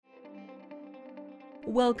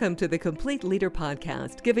Welcome to the Complete Leader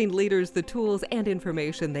Podcast, giving leaders the tools and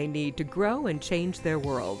information they need to grow and change their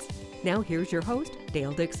worlds. Now here's your host,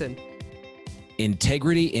 Dale Dixon.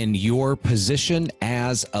 Integrity in your position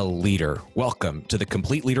as a leader. Welcome to the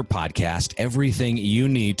Complete Leader Podcast, everything you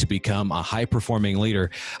need to become a high-performing leader.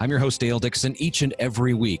 I'm your host, Dale Dixon. Each and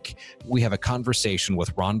every week, we have a conversation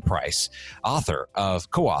with Ron Price,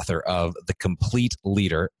 co-author of The Complete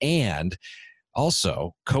Leader, and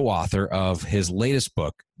also co-author of his latest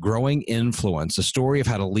book, Growing Influence, a story of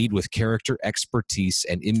how to lead with character, expertise,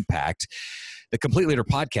 and impact. The Complete Leader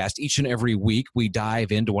Podcast, each and every week, we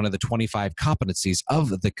dive into one of the 25 competencies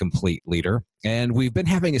of the complete leader. And we've been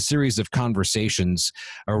having a series of conversations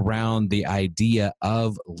around the idea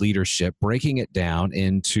of leadership, breaking it down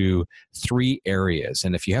into three areas.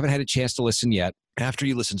 And if you haven't had a chance to listen yet, after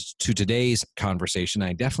you listen to today's conversation,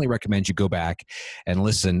 I definitely recommend you go back and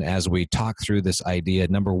listen as we talk through this idea,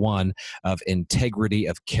 number one, of integrity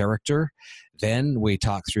of character. Then we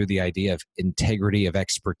talk through the idea of integrity of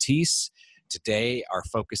expertise. Today, our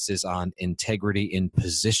focus is on integrity in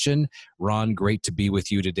position. Ron, great to be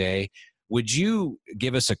with you today. Would you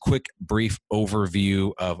give us a quick, brief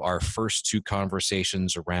overview of our first two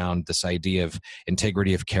conversations around this idea of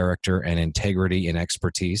integrity of character and integrity in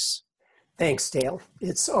expertise? Thanks, Dale.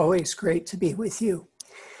 It's always great to be with you.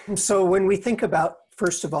 So when we think about,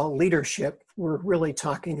 first of all, leadership, we're really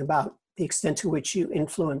talking about the extent to which you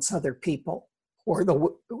influence other people, or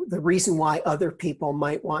the reason why other people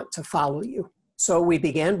might want to follow you. So we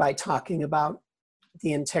began by talking about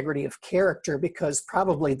the integrity of character because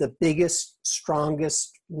probably the biggest,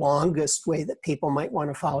 strongest, longest way that people might want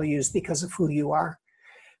to follow you is because of who you are,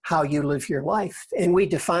 how you live your life. And we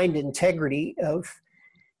defined integrity of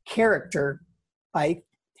character by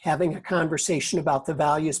having a conversation about the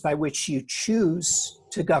values by which you choose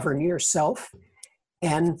to govern yourself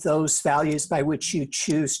and those values by which you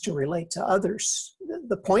choose to relate to others.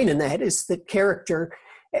 The point in that is that character,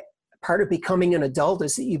 part of becoming an adult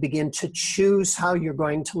is that you begin to choose how you're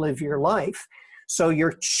going to live your life. So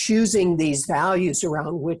you're choosing these values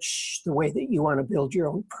around which the way that you want to build your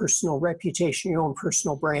own personal reputation, your own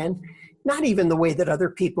personal brand, not even the way that other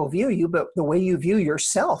people view you, but the way you view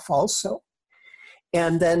yourself also.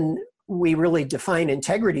 And then we really define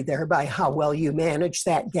integrity there by how well you manage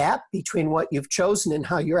that gap between what you've chosen and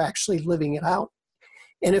how you're actually living it out.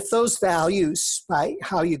 And if those values, by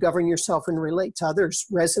how you govern yourself and relate to others,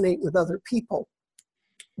 resonate with other people,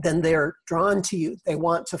 then they're drawn to you. They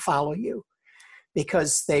want to follow you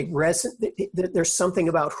because there's something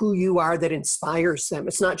about who you are that inspires them.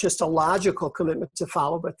 It's not just a logical commitment to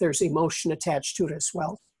follow, but there's emotion attached to it as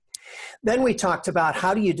well. Then we talked about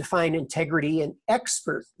how do you define integrity in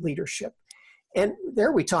expert leadership. And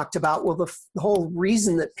there we talked about, well, the whole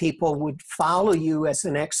reason that people would follow you as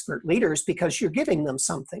an expert leader is because you're giving them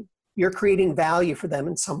something. You're creating value for them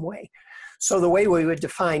in some way. So the way we would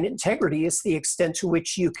define integrity is the extent to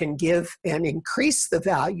which you can give and increase the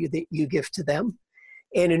value that you give to them.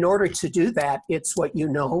 And in order to do that, it's what you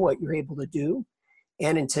know, what you're able to do.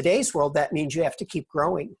 And in today's world, that means you have to keep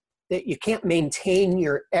growing. That you can't maintain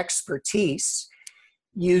your expertise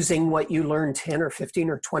using what you learned 10 or 15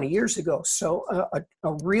 or 20 years ago. So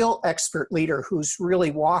a real expert leader who's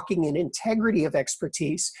really walking in integrity of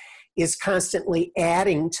expertise is constantly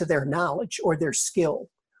adding to their knowledge or their skill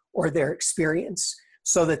or their experience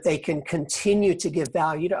so that they can continue to give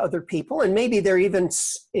value to other people. And maybe they're even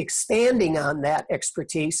expanding on that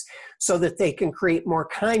expertise so that they can create more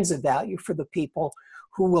kinds of value for the people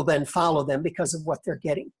who will then follow them because of what they're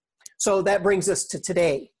getting. So that brings us to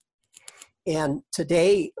today. And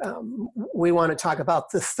today, we want to talk about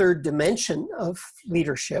the third dimension of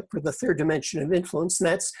leadership, or the third dimension of influence, and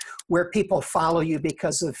that's where people follow you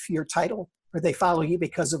because of your title, or they follow you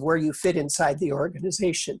because of where you fit inside the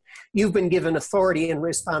organization. You've been given authority and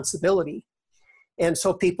responsibility, and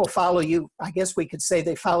so people follow you. I guess we could say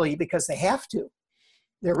they follow you because they have to.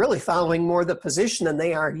 They're really following more the position than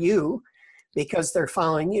they are you, because they're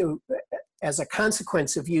following you as a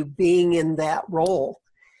consequence of you being in that role.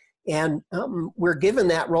 And we're given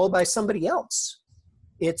that role by somebody else.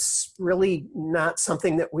 It's really not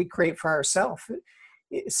something that we create for ourselves.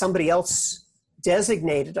 Somebody else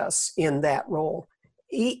designated us in that role.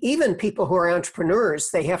 Even people who are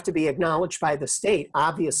entrepreneurs, they have to be acknowledged by the state.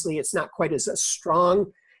 Obviously, it's not quite as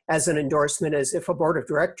strong as an endorsement as if a board of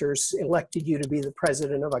directors elected you to be the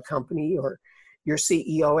president of a company, or your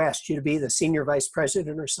CEO asked you to be the senior vice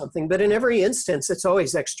president or something. But in every instance, it's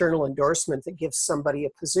always external endorsement that gives somebody a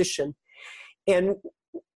position. And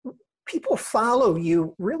people follow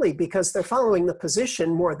you really because they're following the position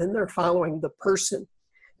more than they're following the person.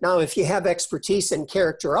 Now, if you have expertise and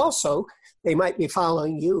character also, They might be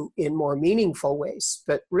following you in more meaningful ways,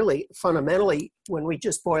 but really, fundamentally, when we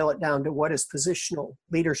just boil it down to what is positional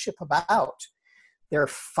leadership about, they're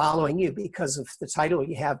following you because of the title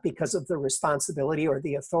you have, because of the responsibility or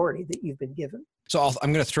the authority that you've been given. So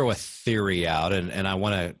I'm going to throw a theory out, and I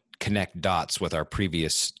want to connect dots with our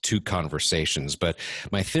previous two conversations. But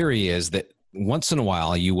my theory is that once in a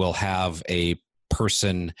while, you will have a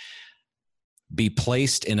person be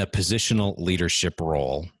placed in a positional leadership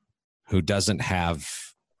role who doesn't have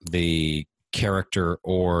the character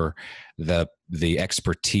or the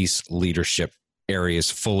expertise leadership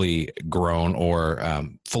areas fully grown or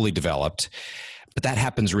fully developed. But that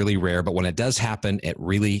happens really rare. But when it does happen, it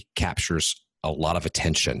really captures a lot of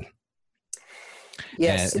attention.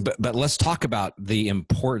 Yes. But let's talk about the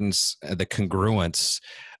importance, the congruence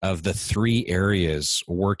of the three areas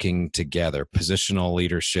working together: positional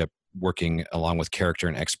leadership, working along with character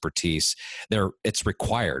and expertise. It's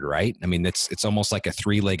required, right? I mean, it's almost like a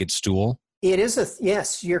three-legged stool. It is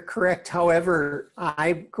yes, you're correct. However,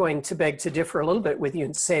 I'm going to beg to differ a little bit with you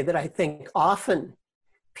and say that I think often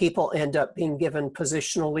people end up being given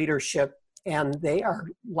positional leadership and they are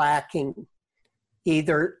lacking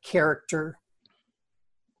either character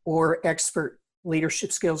or expert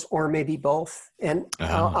leadership skills, or maybe both. And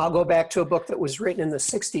I'll go back to a book that was written in the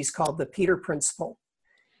 60s called The Peter Principle.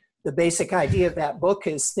 The basic idea of that book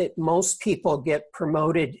is that most people get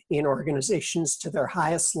promoted in organizations to their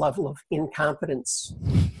highest level of incompetence.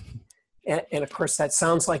 And of course, that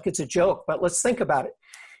sounds like it's a joke, but let's think about it.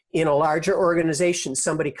 In a larger organization,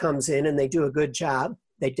 somebody comes in and they do a good job.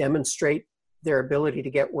 They demonstrate their ability to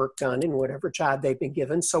get work done in whatever job they've been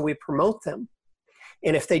given, so we promote them.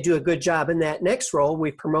 And if they do a good job in that next role,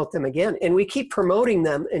 we promote them again. And we keep promoting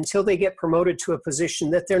them until they get promoted to a position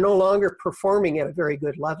that they're no longer performing at a very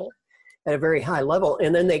good level, at a very high level.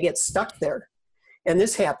 And then they get stuck there. And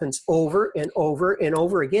this happens over and over and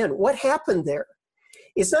over again. What happened there?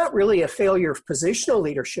 It's not really a failure of positional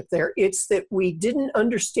leadership there. It's that we didn't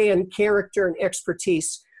understand character and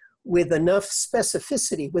expertise with enough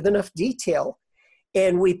specificity, with enough detail.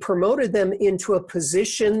 And we promoted them into a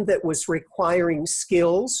position that was requiring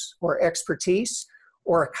skills or expertise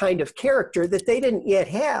or a kind of character that they didn't yet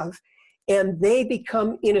have, and they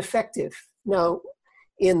become ineffective. Now,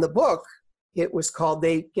 in the book, it was called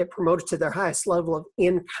They Get Promoted to Their Highest Level of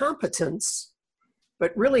Incompetence.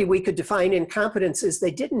 But really, we could define incompetence as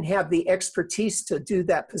they didn't have the expertise to do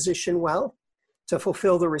that position well, to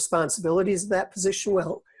fulfill the responsibilities of that position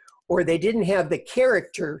well, or they didn't have the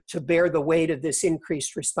character to bear the weight of this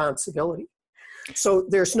increased responsibility. So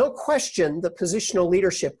there's no question that positional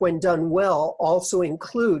leadership, when done well, also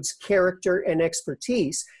includes character and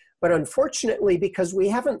expertise. But unfortunately, because we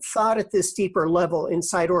haven't thought at this deeper level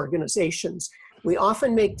inside organizations, we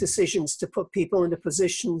often make decisions to put people into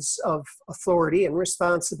positions of authority and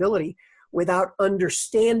responsibility without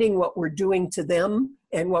understanding what we're doing to them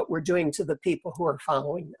and what we're doing to the people who are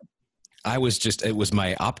following them. It was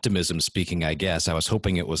my optimism speaking, I guess. I was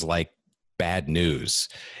hoping it was like bad news.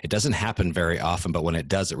 It doesn't happen very often, but when it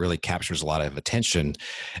does, it really captures a lot of attention.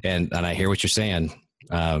 And I hear what you're saying,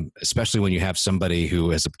 especially when you have somebody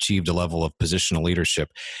who has achieved a level of positional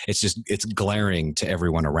leadership. It's glaring to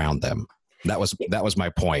everyone around them. That was my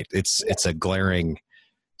point. It's a glaring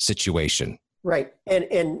situation. Right.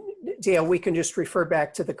 And Dale, we can just refer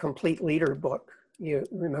back to the Complete Leader book. You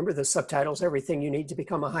remember the subtitles, Everything You Need to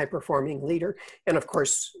Become a High-Performing Leader. And of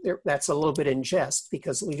course, that's a little bit in jest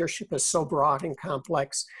because leadership is so broad and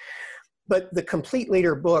complex. But the Complete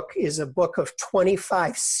Leader book is a book of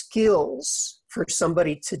 25 skills for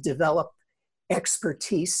somebody to develop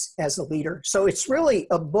expertise as a leader. So it's really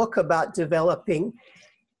a book about developing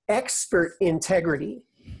expert integrity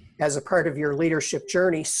as a part of your leadership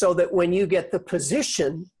journey so that when you get the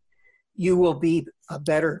position, you will be a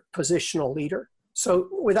better positional leader. So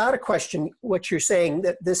without a question, what you're saying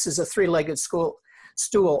that this is a three-legged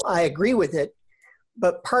stool, I agree with it.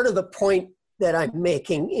 But part of the point that I'm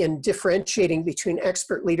making in differentiating between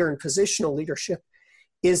expert leader and positional leadership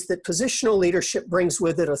is that positional leadership brings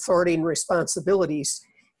with it authority and responsibilities.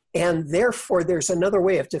 And therefore, there's another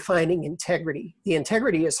way of defining integrity. The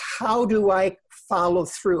integrity is, how do I follow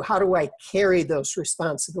through? How do I carry those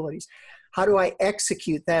responsibilities? How do I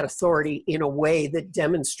execute that authority in a way that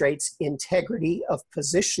demonstrates integrity of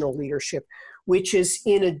positional leadership, which is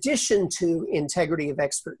in addition to integrity of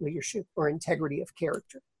expert leadership or integrity of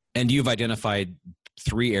character? And you've identified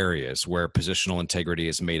three areas where positional integrity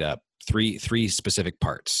is made up, three specific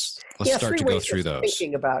parts. Let's start to go through those.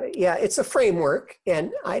 Thinking about it. Yeah, it's a framework,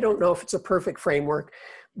 and I don't know if it's a perfect framework,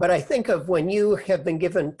 But I think of when you have been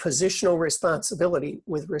given positional responsibility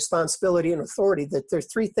with responsibility and authority, that there are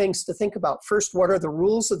three things to think about. First, what are the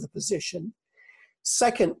rules of the position?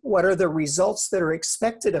 Second, what are the results that are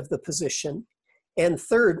expected of the position? And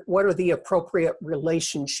third, what are the appropriate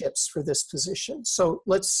relationships for this position? So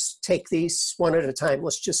let's take these one at a time.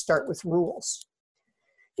 Let's just start with rules.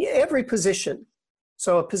 Every position.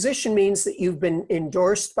 So a position means that you've been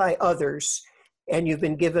endorsed by others and you've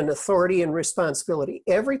been given authority and responsibility.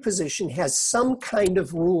 Every position has some kind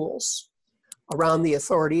of rules around the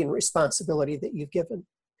authority and responsibility that you've given.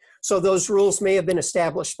 So those rules may have been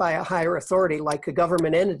established by a higher authority, like a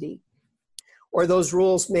government entity, or those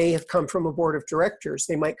rules may have come from a board of directors.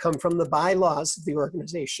 They might come from the bylaws of the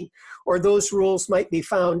organization, or those rules might be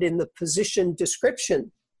found in the position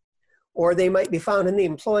description, or they might be found in the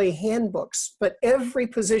employee handbooks. But every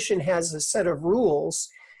position has a set of rules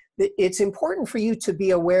that it's important for you to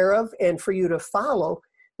be aware of and for you to follow,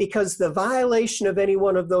 because the violation of any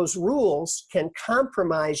one of those rules can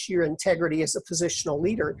compromise your integrity as a positional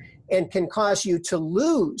leader and can cause you to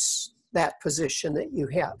lose that position that you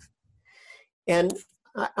have. And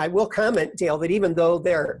I will comment, Dale, that even though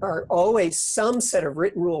there are always some set of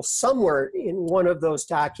written rules somewhere in one of those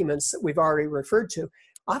documents that we've already referred to,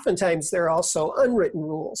 oftentimes there are also unwritten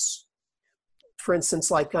rules. For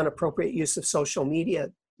instance, like on appropriate use of social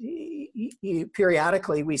media.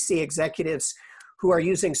 Periodically, we see executives who are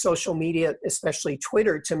using social media, especially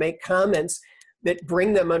Twitter, to make comments that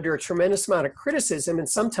bring them under a tremendous amount of criticism and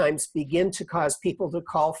sometimes begin to cause people to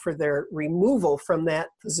call for their removal from that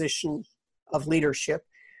position of leadership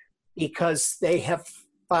because they have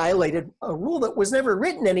violated a rule that was never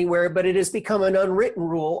written anywhere, but it has become an unwritten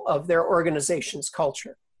rule of their organization's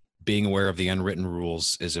culture. Being aware of the unwritten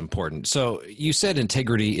rules is important. So you said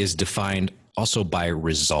integrity is defined also by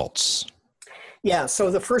results. Yeah,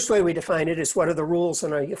 so the first way we define it is what are the rules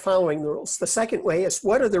and are you following the rules? The second way is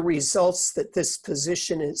what are the results that this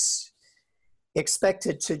position is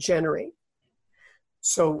expected to generate?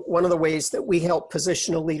 So one of the ways that we help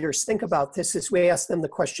positional leaders think about this is we ask them the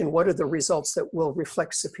question, what are the results that will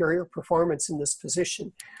reflect superior performance in this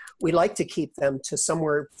position? We like to keep them to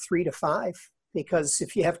somewhere 3 to 5, because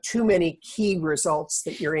if you have too many key results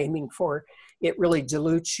that you're aiming for, it really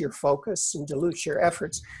dilutes your focus and dilutes your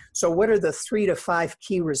efforts. So what are the 3 to 5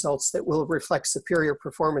 key results that will reflect superior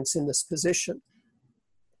performance in this position?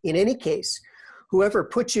 In any case, whoever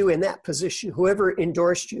put you in that position, whoever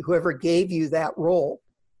endorsed you, whoever gave you that role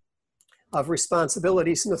of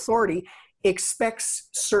responsibilities and authority expects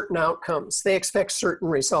certain outcomes. They expect certain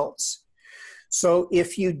results. So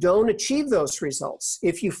if you don't achieve those results,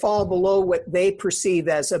 if you fall below what they perceive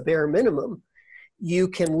as a bare minimum, you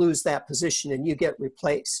can lose that position and you get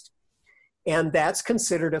replaced. And that's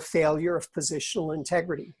considered a failure of positional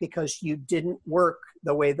integrity because you didn't work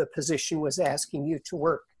the way the position was asking you to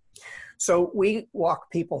work. So we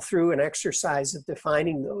walk people through an exercise of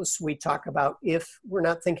defining those. We talk about if we're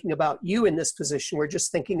not thinking about you in this position, we're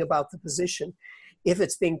just thinking about the position. If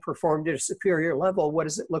it's being performed at a superior level, what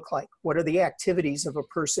does it look like? What are the activities of a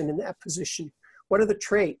person in that position? What are the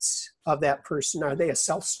traits of that person? Are they a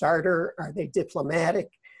self-starter? Are they diplomatic?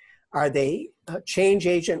 Are they a change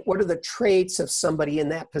agent? What are the traits of somebody in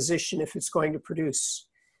that position if it's going to produce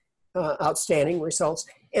outstanding results?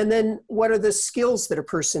 And then what are the skills that a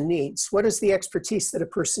person needs? What is the expertise that a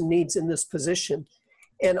person needs in this position?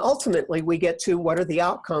 And ultimately, we get to what are the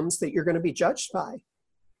outcomes that you're going to be judged by?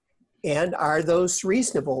 And are those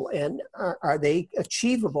reasonable? And are they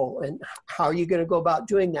achievable? And how are you going to go about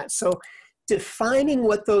doing that? So defining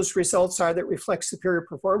what those results are that reflect superior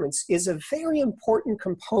performance is a very important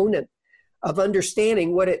component of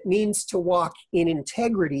understanding what it means to walk in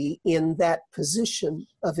integrity in that position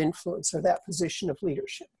of influence or that position of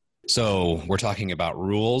leadership. So we're talking about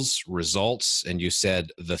rules, results, and you said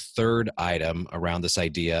the third item around this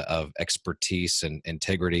idea of expertise and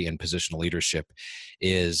integrity and positional leadership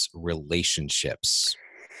is relationships.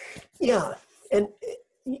 Yeah, and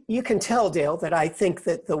you can tell, Dale, that I think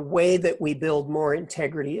that the way that we build more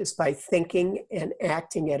integrity is by thinking and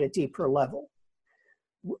acting at a deeper level.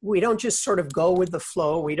 We don't just sort of go with the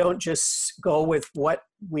flow. We don't just go with what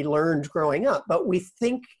we learned growing up, but we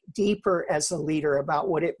think deeper as a leader about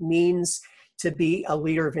what it means to be a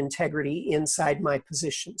leader of integrity inside my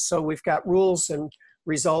position. So we've got rules and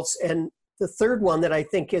results. And the third one that I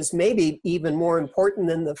think is maybe even more important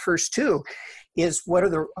than the first two is what are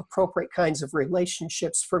the appropriate kinds of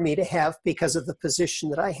relationships for me to have because of the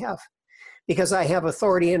position that I have? Because I have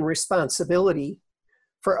authority and responsibility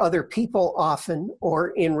for other people often, or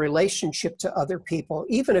in relationship to other people,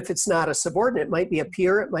 even if it's not a subordinate. It might be a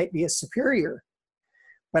peer, it might be a superior.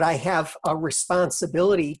 but I have a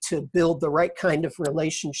responsibility to build the right kind of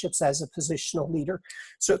relationships as a positional leader.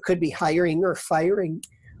 So it could be hiring or firing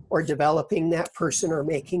or developing that person or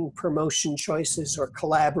making promotion choices or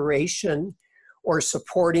collaboration or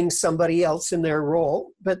supporting somebody else in their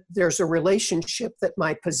role. But there's a relationship that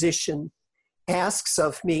my position asks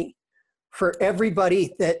of me for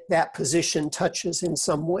everybody that that position touches in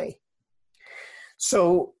some way.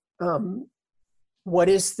 So what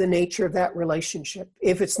is the nature of that relationship?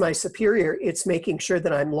 If it's my superior, it's making sure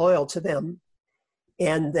that I'm loyal to them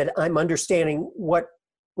and that I'm understanding what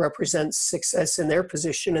represents success in their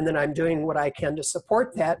position, and then I'm doing what I can to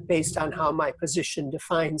support that based on how my position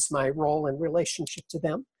defines my role and relationship to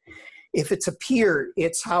them. If it's a peer,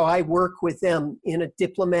 it's how I work with them in a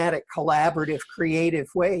diplomatic, collaborative, creative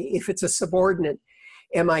way. If it's a subordinate,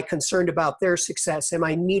 am I concerned about their success? Am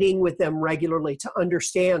I meeting with them regularly to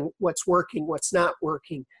understand what's working, what's not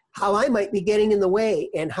working, how I might be getting in the way,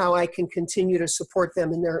 and how I can continue to support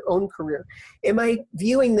them in their own career? Am I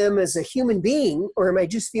viewing them as a human being, or am I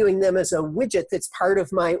just viewing them as a widget that's part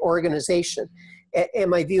of my organization?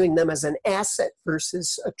 Am I viewing them as an asset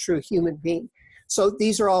versus a true human being? So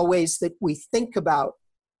these are all ways that we think about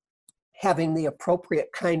having the appropriate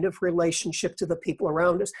kind of relationship to the people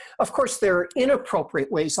around us. Of course, there are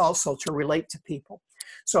inappropriate ways also to relate to people.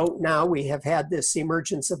 So now we have had this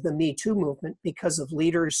emergence of the Me Too movement because of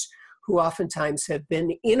leaders who oftentimes have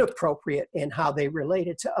been inappropriate in how they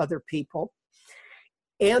related to other people.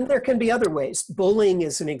 And there can be other ways. Bullying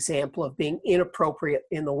is an example of being inappropriate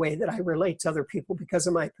in the way that I relate to other people because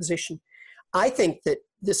of my position. I think that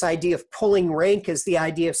this idea of pulling rank is the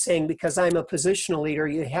idea of saying, because I'm a positional leader,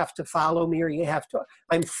 you have to follow me, or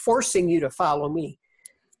I'm forcing you to follow me.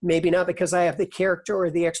 Maybe not because I have the character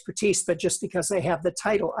or the expertise, but just because I have the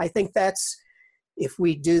title. I think if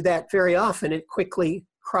we do that very often, it quickly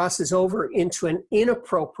crosses over into an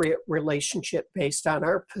inappropriate relationship based on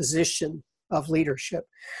our position of leadership.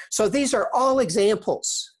 So these are all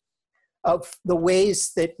examples of the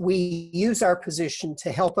ways that we use our position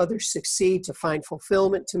to help others succeed, to find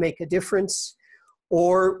fulfillment, to make a difference,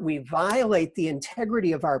 or we violate the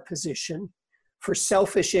integrity of our position for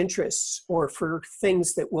selfish interests or for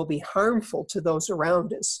things that will be harmful to those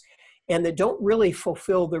around us and that don't really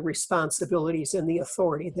fulfill the responsibilities and the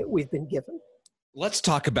authority that we've been given. Let's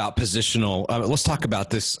talk about positional. Let's talk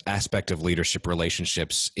about this aspect of leadership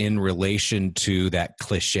relationships in relation to that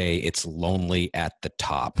cliche, it's lonely at the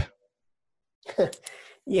top.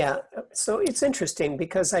 Yeah, so it's interesting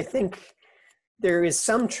because I think there is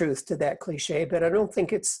some truth to that cliche, but I don't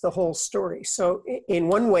think it's the whole story. So in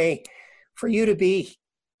one way, for you to be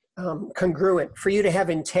congruent, for you to have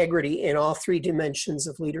integrity in all three dimensions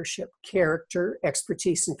of leadership, character,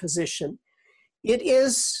 expertise, and position, it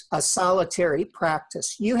is a solitary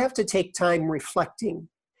practice. You have to take time reflecting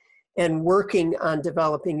and working on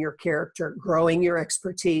developing your character, growing your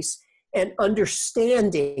expertise, and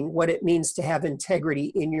understanding what it means to have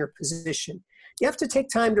integrity in your position. You have to take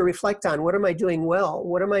time to reflect on, what am I doing well?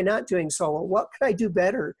 What am I not doing so well? What could I do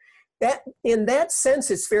better? In that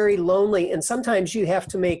sense, it's very lonely, and sometimes you have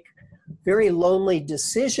to make very lonely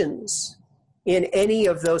decisions in any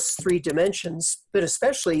of those three dimensions, but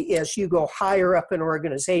especially as you go higher up an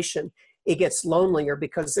organization, it gets lonelier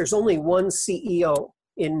because there's only one CEO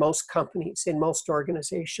in most companies, in most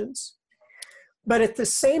organizations. But at the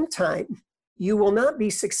same time, you will not be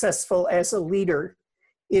successful as a leader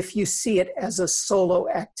if you see it as a solo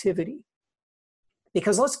activity.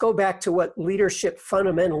 Because let's go back to what leadership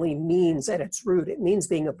fundamentally means at its root. It means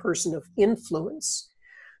being a person of influence.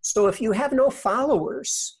 So if you have no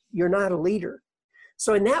followers, you're not a leader.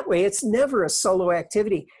 So in that way, it's never a solo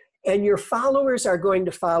activity. And your followers are going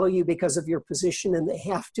to follow you because of your position, and they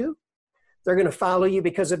have to. They're going to follow you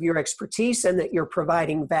because of your expertise and that you're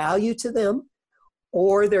providing value to them.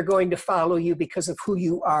 Or they're going to follow you because of who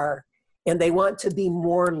you are, and they want to be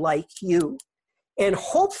more like you. And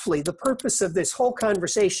hopefully the purpose of this whole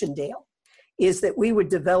conversation, Dale, is that we would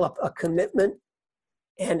develop a commitment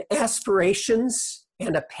and aspirations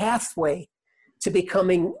and a pathway to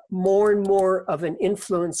becoming more and more of an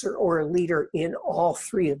influencer or a leader in all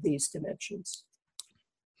three of these dimensions.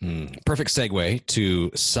 Perfect segue to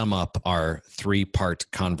sum up our three-part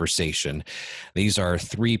conversation. These are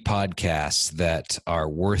three podcasts that are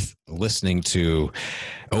worth listening to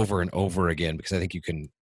over and over again, because I think you can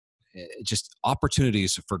just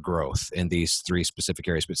opportunities for growth in these three specific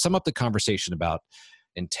areas. But sum up the conversation about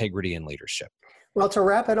integrity and leadership. Well, to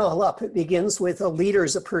wrap it all up, it begins with a leader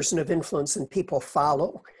is a person of influence and people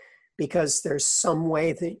follow because there's some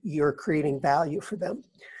way that you're creating value for them.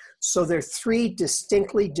 So there are three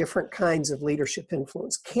distinctly different kinds of leadership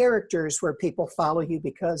influence. Character is where people follow you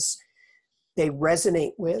because they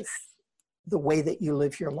resonate with the way that you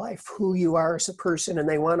live your life, who you are as a person, and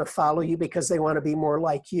they want to follow you because they want to be more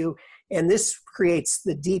like you. And this creates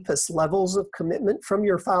the deepest levels of commitment from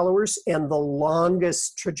your followers and the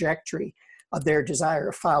longest trajectory of their desire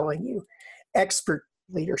of following you. Expert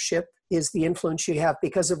leadership is the influence you have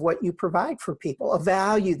because of what you provide for people, a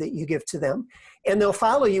value that you give to them. And they'll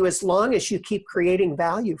follow you as long as you keep creating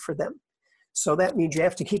value for them. So that means you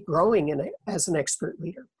have to keep growing as an expert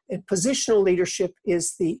leader. And positional leadership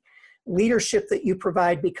is the leadership that you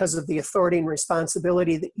provide because of the authority and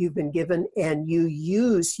responsibility that you've been given, and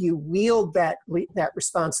you wield that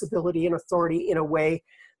responsibility and authority in a way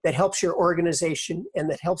that helps your organization and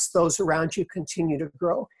that helps those around you continue to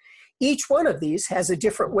grow. Each one of these has a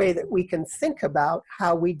different way that we can think about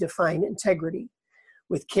how we define integrity.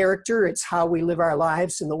 With character, it's how we live our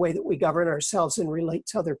lives and the way that we govern ourselves and relate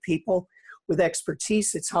to other people. With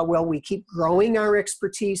expertise, it's how well we keep growing our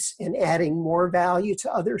expertise and adding more value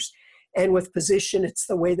to others. And with position, it's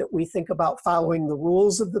the way that we think about following the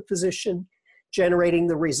rules of the position, generating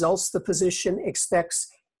the results the position expects,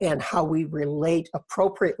 and how we relate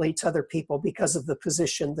appropriately to other people because of the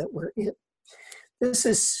position that we're in. This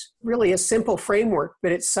is really a simple framework,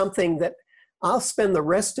 but it's something that I'll spend the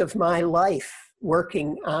rest of my life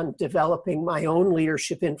working on developing my own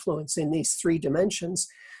leadership influence in these three dimensions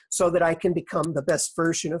so that I can become the best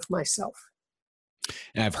version of myself.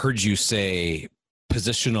 And I've heard you say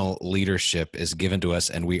positional leadership is given to us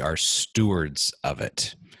and we are stewards of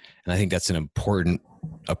it. And I think that's an important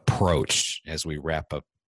approach as we wrap up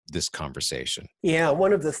this conversation. Yeah,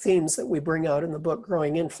 one of the themes that we bring out in the book,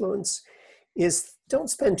 Growing Influence, is don't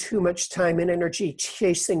spend too much time and energy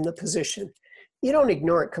chasing the position. You don't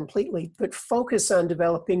ignore it completely, but focus on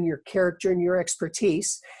developing your character and your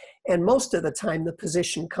expertise. And most of the time, the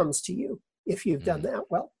position comes to you if you've done that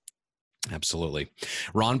well. Absolutely.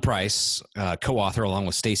 Ron Price, co-author along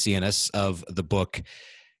with Stacey Ennis of the book,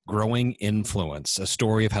 Growing Influence, a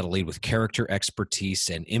story of how to lead with character, expertise,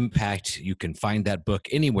 and impact. You can find that book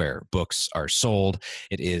anywhere books are sold.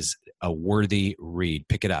 It is a worthy read.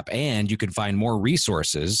 Pick it up. And you can find more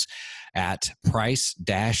resources at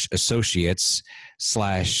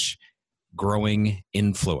price-associates/growing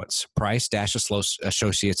influence.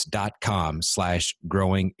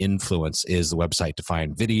 price-associates.com/growing influence is the website to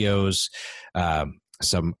find videos,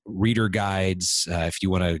 some reader guides. If you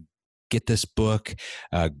want to get this book,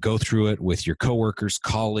 go through it with your coworkers,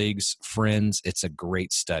 colleagues, friends. It's a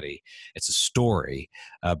great study. It's a story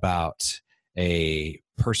about a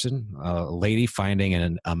person, a lady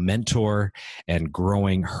finding a mentor and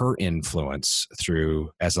growing her influence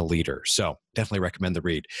through as a leader. So definitely recommend the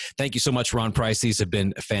read. Thank you so much, Ron Price. These have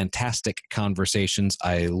been fantastic conversations.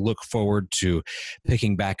 I look forward to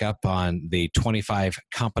picking back up on the 25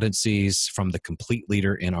 competencies from the Complete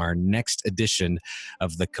Leader in our next edition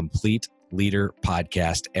of the Complete Leader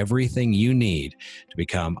podcast. Everything you need to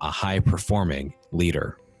become a high-performing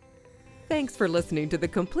leader. Thanks for listening to the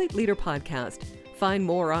Complete Leader podcast. Find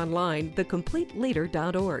more online,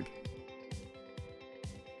 thecompleteleader.org.